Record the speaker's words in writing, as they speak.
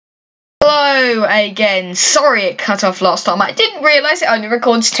Hello again. Sorry it cut off last time. I didn't realise it only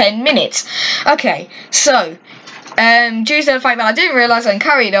records 10 minutes. Okay, so due to the fact that I didn't realise and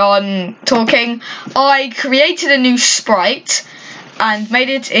carried on talking, I created a new sprite and made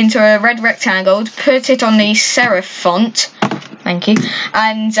it into a red rectangle, put it on the serif font, thank you,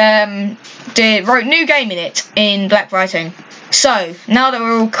 and wrote new game in it in black writing. So now that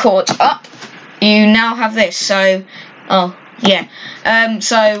we're all caught up, you now have this. So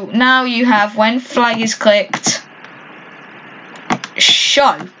so now you have, when flag is clicked,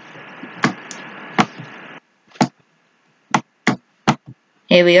 show.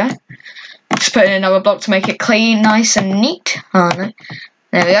 Here we go. Just put in another block to make it clean, nice and neat. Oh no.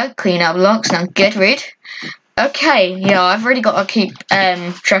 There we go, clean out blocks, now get rid. Okay, yeah, I've really got to keep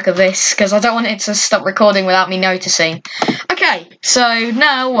track of this because I don't want it to stop recording without me noticing. Okay, so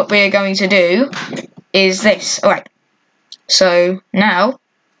now what we're going to do is this. Alright, so now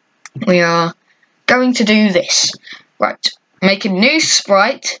we are going to do this. Right, make a new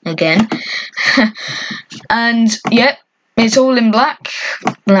sprite again. And yep, it's all in black.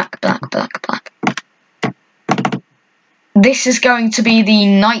 Black. This is going to be the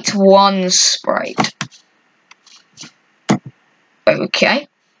night 1 sprite. Okay,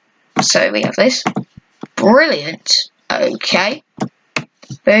 so we have this. Brilliant. Okay.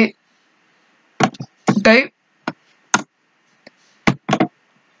 Boop. Boop.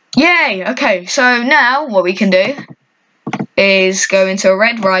 Yay! Okay, so now what we can do is go into a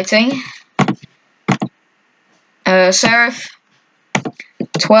red writing, serif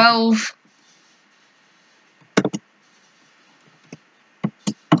 12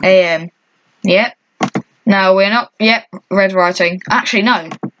 AM. Yep. Now we're not. Yep, red writing. Actually, no.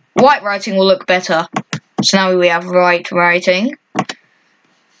 White writing will look better. So now we have white writing,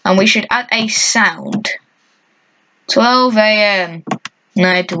 and we should add a sound. 12 AM.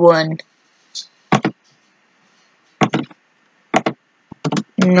 Night 1.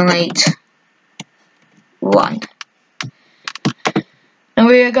 Night 1. And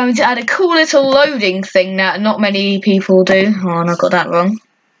we are going to add a cool little loading thing that not many people do. Oh, and I got that wrong.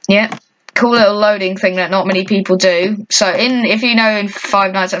 Yep. Cool little loading thing that not many people do. So if you know in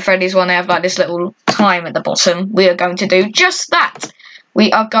Five Nights at Freddy's 1 they have like this little time at the bottom, we are going to do just that.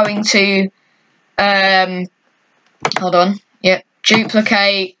 We are going to hold on. Yep.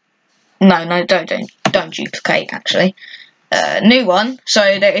 Duplicate. No, don't duplicate actually. New one. So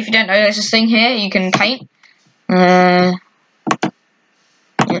that if you don't know there's this thing here you can paint. Yeah,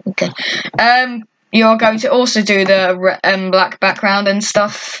 okay. You're going to also do the black background and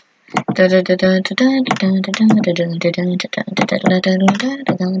stuff.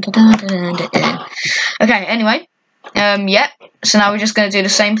 Okay, anyway. Yep. So now we're just going to do the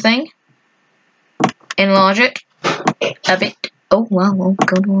same thing. Enlarge it a bit. Oh wow! Oh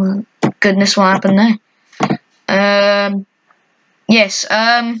god! Goodness, what happened there? Yes.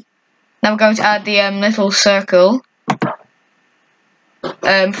 Now we're going to add the little circle.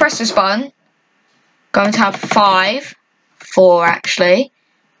 Press this button. Going to have 4 actually,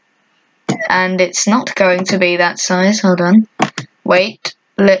 and it's not going to be that size. Hold on. Wait.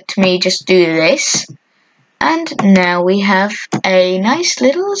 Let me just do this. And now we have a nice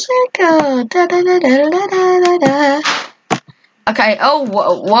little circle. Okay, oh,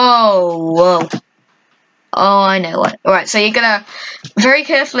 whoa. Oh, I know what. Right, so you're gonna very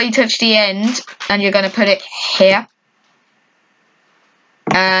carefully touch the end, and you're gonna put it here.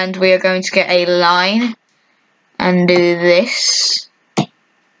 And we are going to get a line, and do this.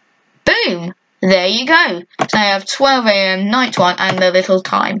 Boom! There you go. So I have 12 AM, night 1, and the little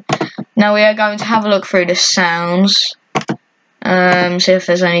time. Now we are going to have a look through the sounds. See if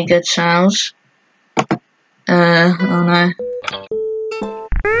there's any good sounds. Oh no.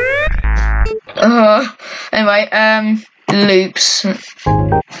 Anyway, loops.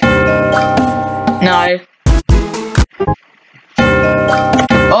 No.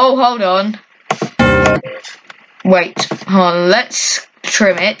 Oh, hold on. Wait, hold on, let's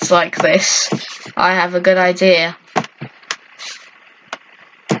trim it like this. I have a good idea.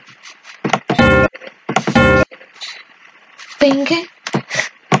 Thinking.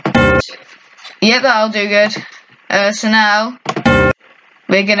 Yep, that'll do good. So now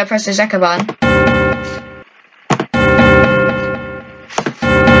we're gonna press the second button.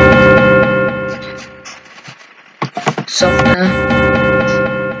 Softener.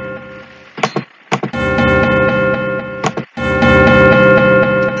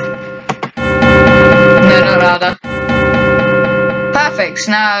 No, not louder. Perfect.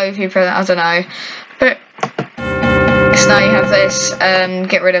 So now if you press, I don't know. But so now you have this.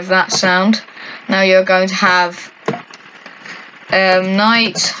 Get rid of that sound. Now you're going to have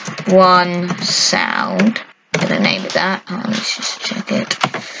night one sound. I'm gonna name it that. Let's just check it.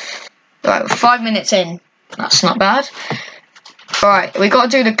 Right, 5 minutes in. That's not bad. Right, we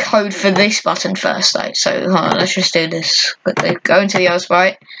got to do the code for this button first, though. So hold on, let's just do this quickly. Go into the other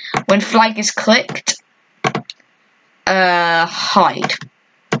sprite. When flag is clicked, hide.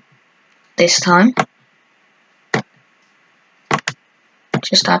 This time.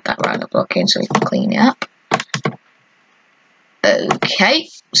 Just add that random block in so we can clean it up. Okay,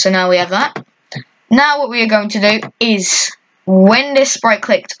 so now we have that. Now what we are going to do is, when this sprite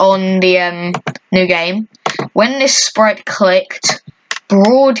clicked on the new game, when this sprite clicked,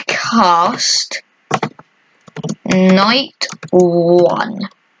 broadcast night 1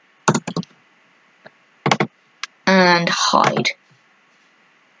 and hide.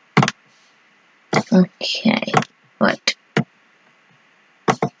 Okay, right.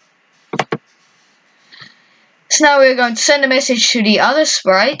 So now we're going to send a message to the other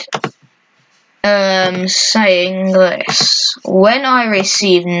sprite, saying this: when I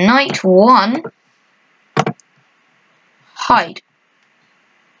receive night 1, hide.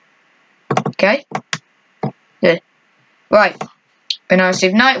 Okay, good. Right, when I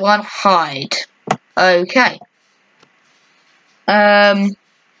receive night 1, hide. Okay.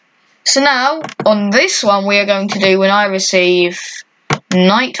 So now on this one we are going to do, when I receive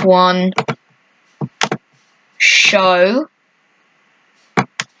night 1, show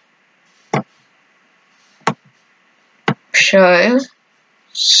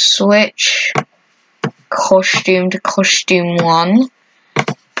switch costume to costume 1,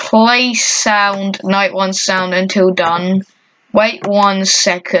 play sound night 1 sound until done, wait 1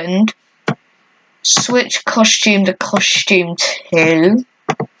 second, switch costume to costume 2,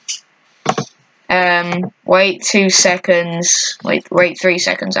 wait 2 seconds, wait 3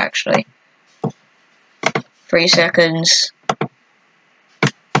 seconds actually, 3 seconds,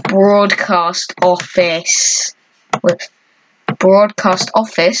 broadcast office, with broadcast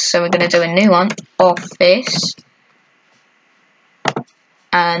office, so we're going to do a new one, office,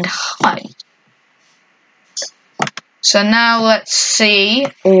 and hide. So now let's see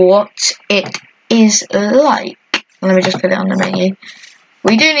what it is like. Let me just put it on the menu.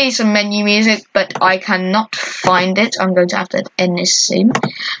 We do need some menu music, but I cannot find it. I'm going to have to end this soon.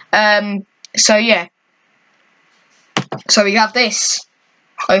 So yeah. So we have this.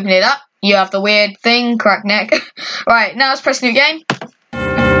 Open it up. You have the weird thing, crack neck. Right, now let's press new game.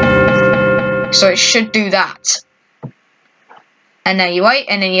 So it should do that. And then you wait,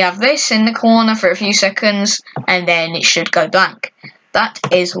 and then you have this in the corner for a few seconds, and then it should go blank. That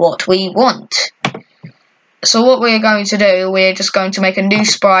is what we want. So what we're going to do, we're just going to make a new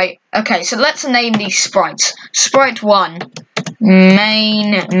sprite. Okay, so let's name these sprites. Sprite 1,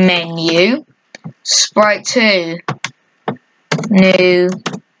 main menu. Sprite 2, new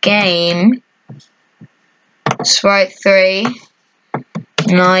game. Sprite 3,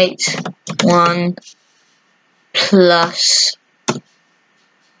 night 1 plus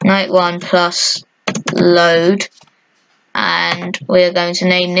load, and we're going to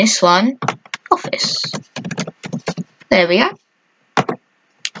name this one office. There we go.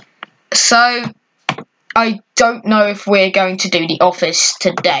 So I don't know if we're going to do the office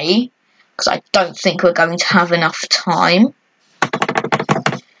today, because I don't think we're going to have enough time.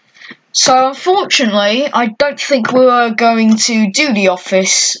 So unfortunately, I don't think we're going to do the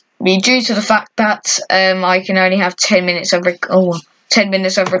office, due to the fact that I can only have 10 minutes of 10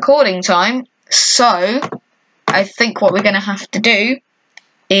 minutes of recording time. So I think what we're going to have to do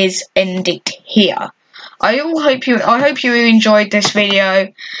is end it here. I hope you enjoyed this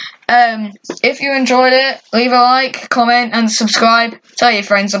video. If you enjoyed it, leave a like, comment, and subscribe. Tell your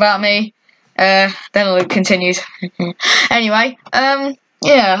friends about me. Then the loop continues. Anyway,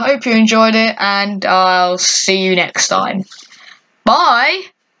 yeah, I hope you enjoyed it, and I'll see you next time. Bye.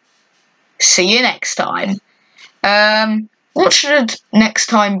 See you next time. What should next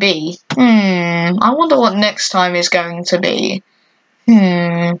time be? I wonder what next time is going to be.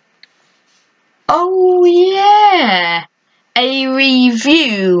 Oh yeah, a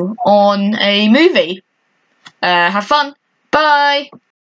review on a movie. Have fun. Bye.